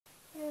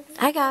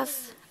Hi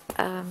guys,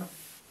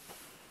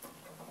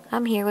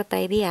 I'm here with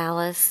baby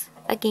Alice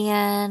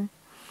again.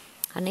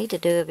 I need to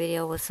do a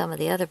video with some of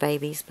the other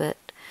babies, but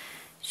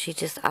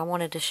I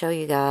wanted to show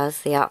you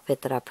guys the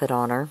outfit that I put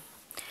on her.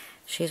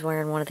 She's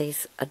wearing one of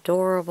these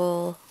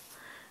adorable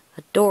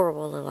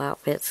little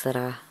outfits that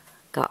I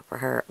got for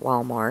her at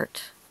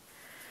Walmart.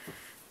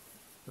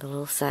 The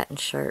little satin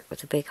shirt with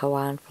the big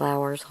Hawaiian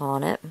flowers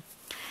on it.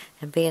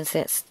 And being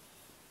since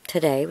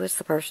today was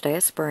the first day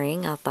of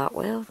spring, I thought,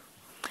 well,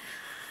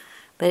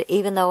 but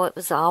even though it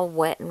was all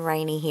wet and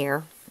rainy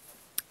here,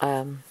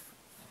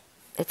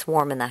 it's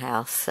warm in the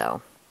house,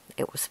 so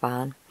it was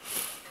fine.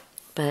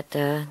 But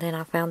then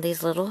I found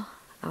these little,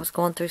 I was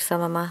going through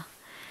some of my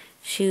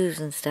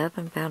shoes and stuff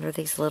and found her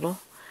these little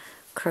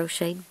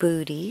crocheted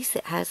booties.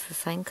 It has the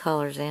same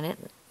colors in it.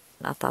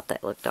 And I thought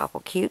that looked awful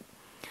cute.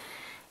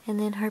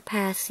 And then her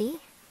passy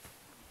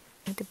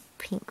with the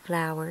pink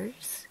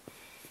flowers.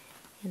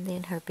 And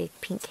then her big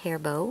pink hair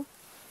bow.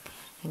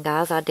 And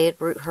guys, I did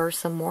root her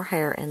some more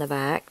hair in the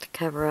back to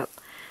cover up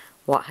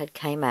what had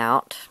came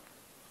out.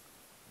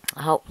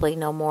 Hopefully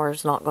no more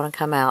is not going to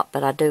come out,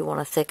 but I do want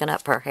to thicken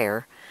up her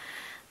hair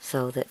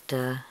so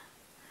that,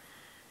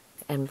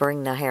 and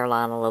bring the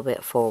hairline a little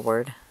bit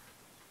forward.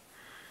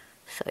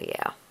 So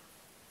yeah.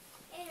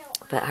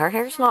 But her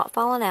hair's not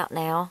falling out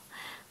now.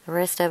 The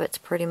rest of it's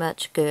pretty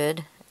much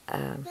good.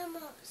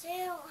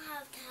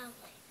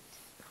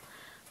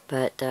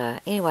 But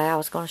anyway, I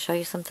was going to show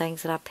you some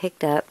things that I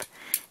picked up.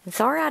 And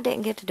sorry I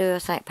didn't get to do a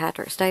St.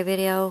 Patrick's Day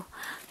video.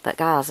 But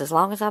guys, as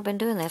long as I've been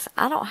doing this,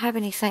 I don't have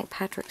any St.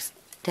 Patrick's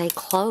Day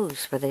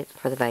clothes for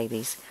the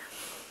babies.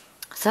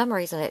 For some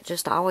reason it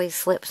just always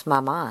slips my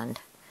mind.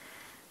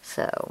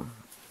 So,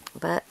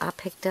 but I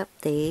picked up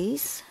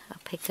these. I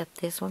picked up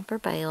this one for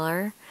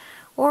Baylor.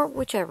 Or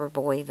whichever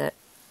boy that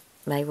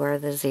may wear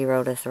the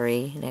 0 to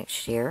 3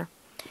 next year.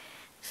 It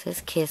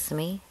says Kiss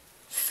Me.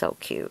 So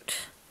cute.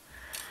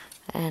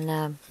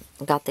 And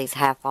got these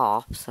half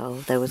off, so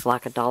there was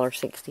like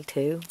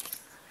 $1.62.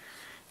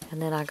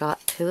 And then I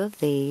got 2 of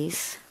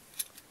these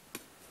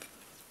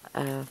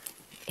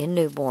in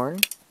newborn.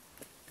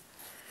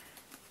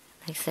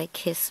 They say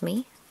Kiss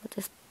Me with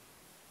this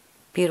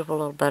beautiful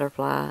little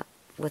butterfly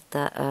with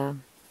the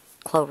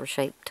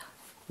clover-shaped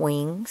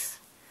wings.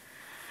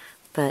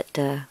 But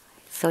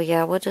so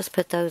yeah, we'll just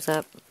put those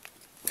up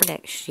for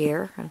next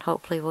year, and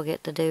hopefully we'll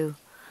get to do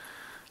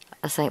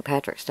a St.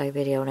 Patrick's Day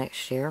video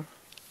next year.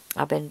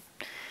 I've been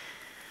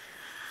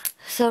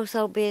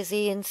so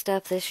busy and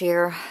stuff this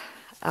year.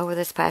 Over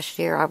this past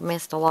year, I've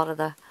missed a lot of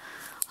the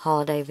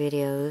holiday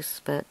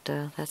videos, but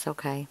that's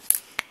okay.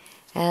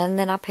 And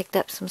then I picked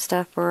up some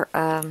stuff for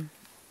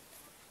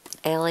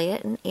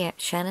Elliot and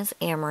Shanna's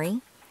Emery.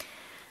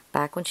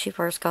 Back when she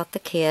first got the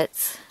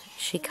kits,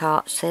 she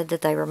said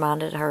that they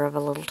reminded her of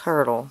a little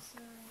turtle.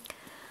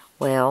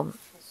 Well,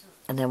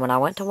 and then when I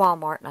went to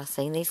Walmart and I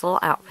seen these little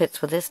outfits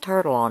with this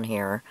turtle on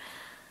here,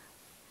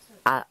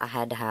 I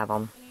had to have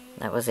them.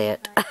 That was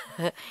it.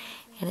 And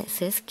it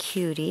says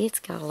Cutie. It's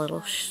got a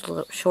little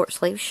short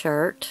sleeve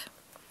shirt.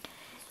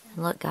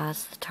 And look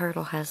guys, the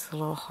turtle has the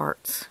little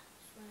hearts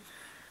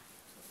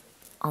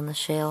on the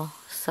shell.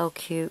 So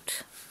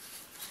cute.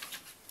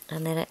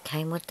 And then it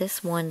came with this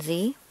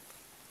onesie.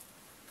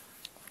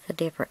 The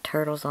different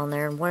turtles on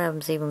there. And one of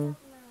them's even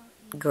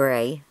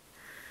gray.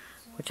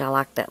 Which I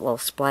like that little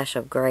splash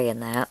of gray in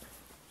that.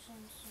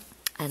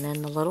 And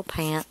then the little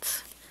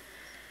pants.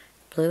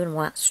 Blue and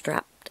white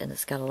striped, and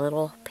it's got a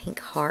little pink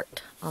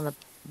heart on the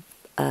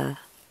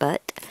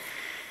butt.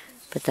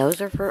 But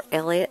those are for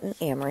Elliot and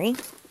Emery.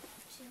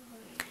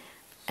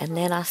 And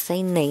then I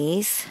seen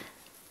these,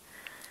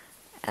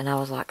 and I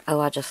was like,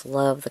 oh, I just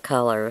love the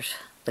colors.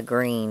 The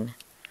green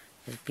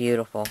is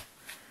beautiful.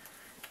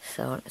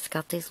 So it's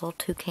got these little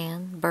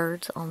toucan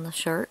birds on the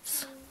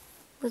shirts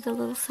with a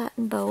little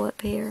satin bow up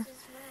here.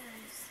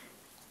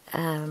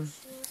 And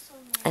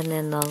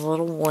then the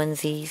little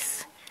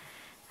onesies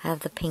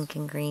have the pink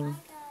and green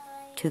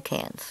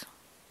toucans.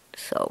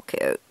 So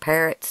cute.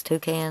 Parrots,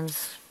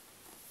 toucans.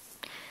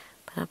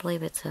 But I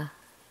believe it's a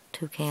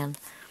toucan.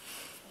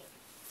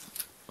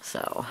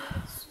 So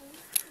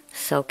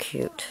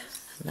cute.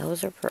 And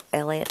those are for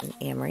Elliot and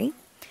Emery.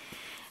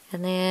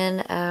 And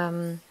then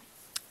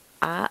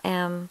I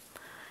am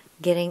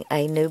getting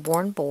a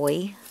newborn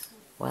boy.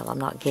 Well, I'm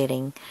not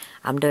getting.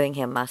 I'm doing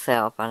him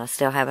myself. And I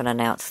still haven't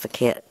announced the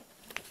kit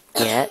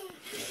yet.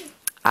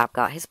 I've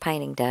got his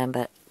painting done,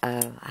 but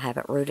I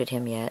haven't rooted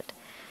him yet,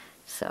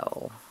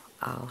 so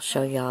I'll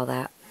show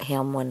y'all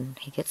him when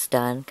he gets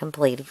done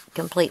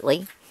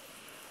completely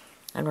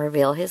and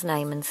reveal his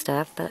name and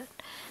stuff. But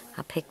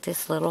I picked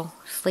this little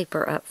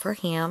sleeper up for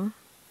him.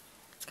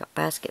 It's got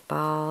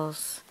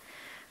basketballs,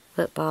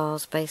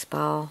 footballs,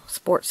 baseball,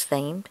 sports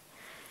themed,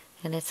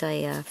 and it's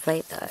a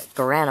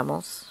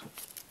Garanimals.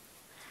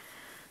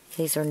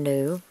 These are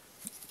new,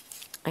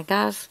 and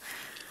guys,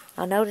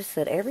 I noticed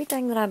that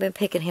everything that I've been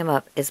picking him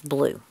up is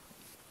blue.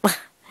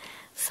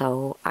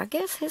 So, I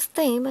guess his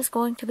theme is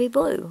going to be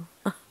blue.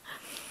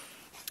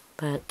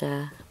 But,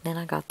 then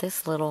I got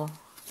this little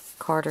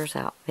Carter's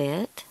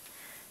outfit.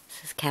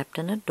 This is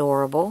Captain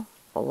Adorable.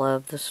 I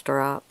love the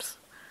stripes.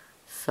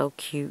 So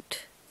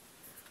cute.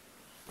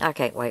 I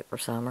can't wait for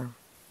summer.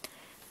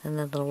 And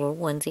then the little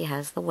onesie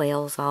has the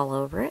whales all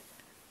over it.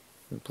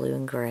 Blue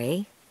and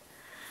gray.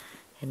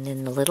 And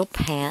then the little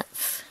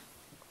pants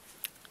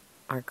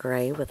are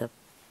gray with a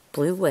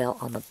blue whale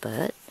on the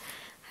butt.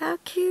 How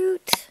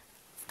cute.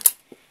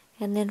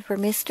 And then for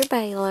Mr.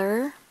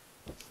 Baylor,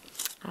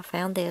 I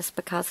found this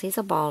because he's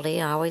a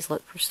baldy. I always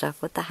look for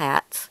stuff with the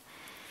hats.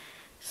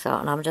 So,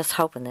 and I'm just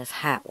hoping this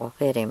hat will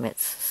fit him.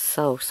 It's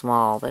so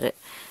small, but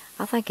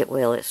I think it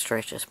will. It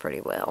stretches pretty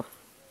well.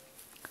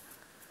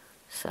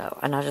 So,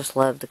 and I just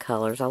love the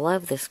colors. I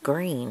love this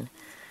green.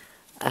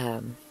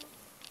 It's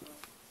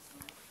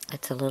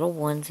a little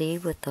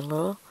onesie with the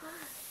little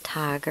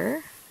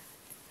tiger.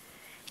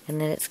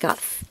 And then it's got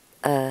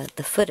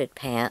the footed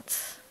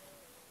pants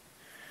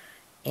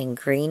in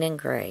green and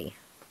gray.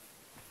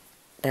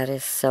 That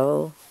is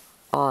so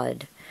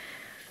odd.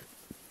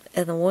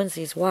 And the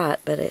onesie's white,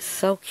 but it's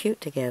so cute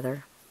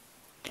together.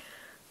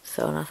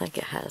 So, and I think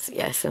it has,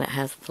 yes, and it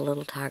has the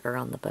little tiger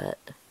on the butt.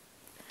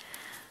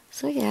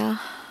 So, yeah.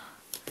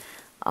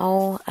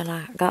 Oh, and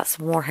I got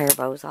some more hair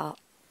bows. But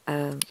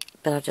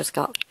I just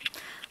got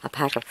a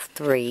pack of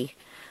 3.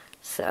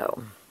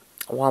 So,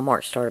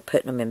 Walmart started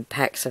putting them in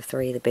packs of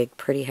 3, the big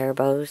pretty hair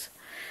bows.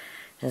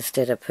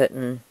 Instead of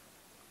putting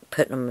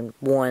them in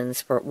one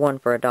for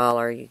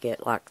 $1, you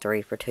get like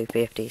 3 for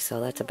 $2.50.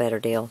 So that's a better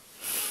deal.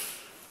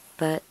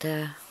 But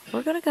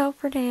we're gonna go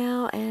for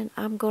now, and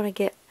I'm gonna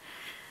get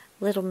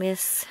little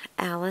Miss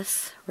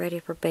Alice ready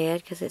for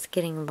bed because it's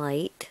getting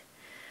late.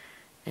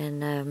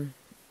 And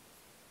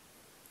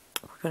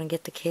we're gonna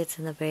get the kids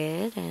in the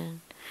bed.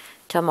 And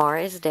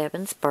tomorrow is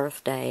Devin's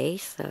birthday,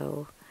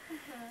 so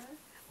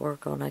we're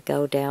gonna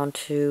go down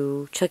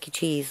to Chuck E.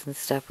 Cheese and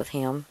stuff with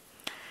him.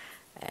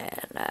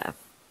 And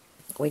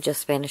we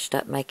just finished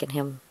up making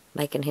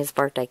his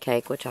birthday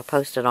cake, which I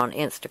posted on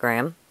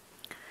Instagram.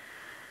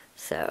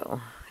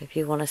 So if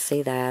you want to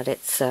see that,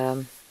 it's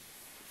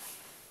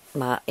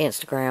my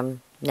Instagram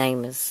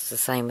name is the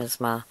same as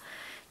my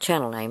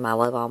channel name. I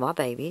love all my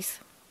babies.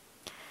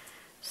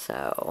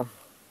 So,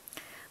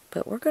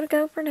 but we're gonna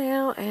go for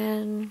now,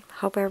 and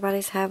hope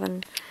everybody's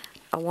having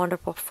a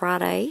wonderful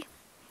Friday.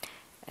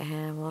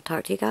 And we'll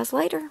talk to you guys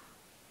later.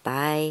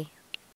 Bye.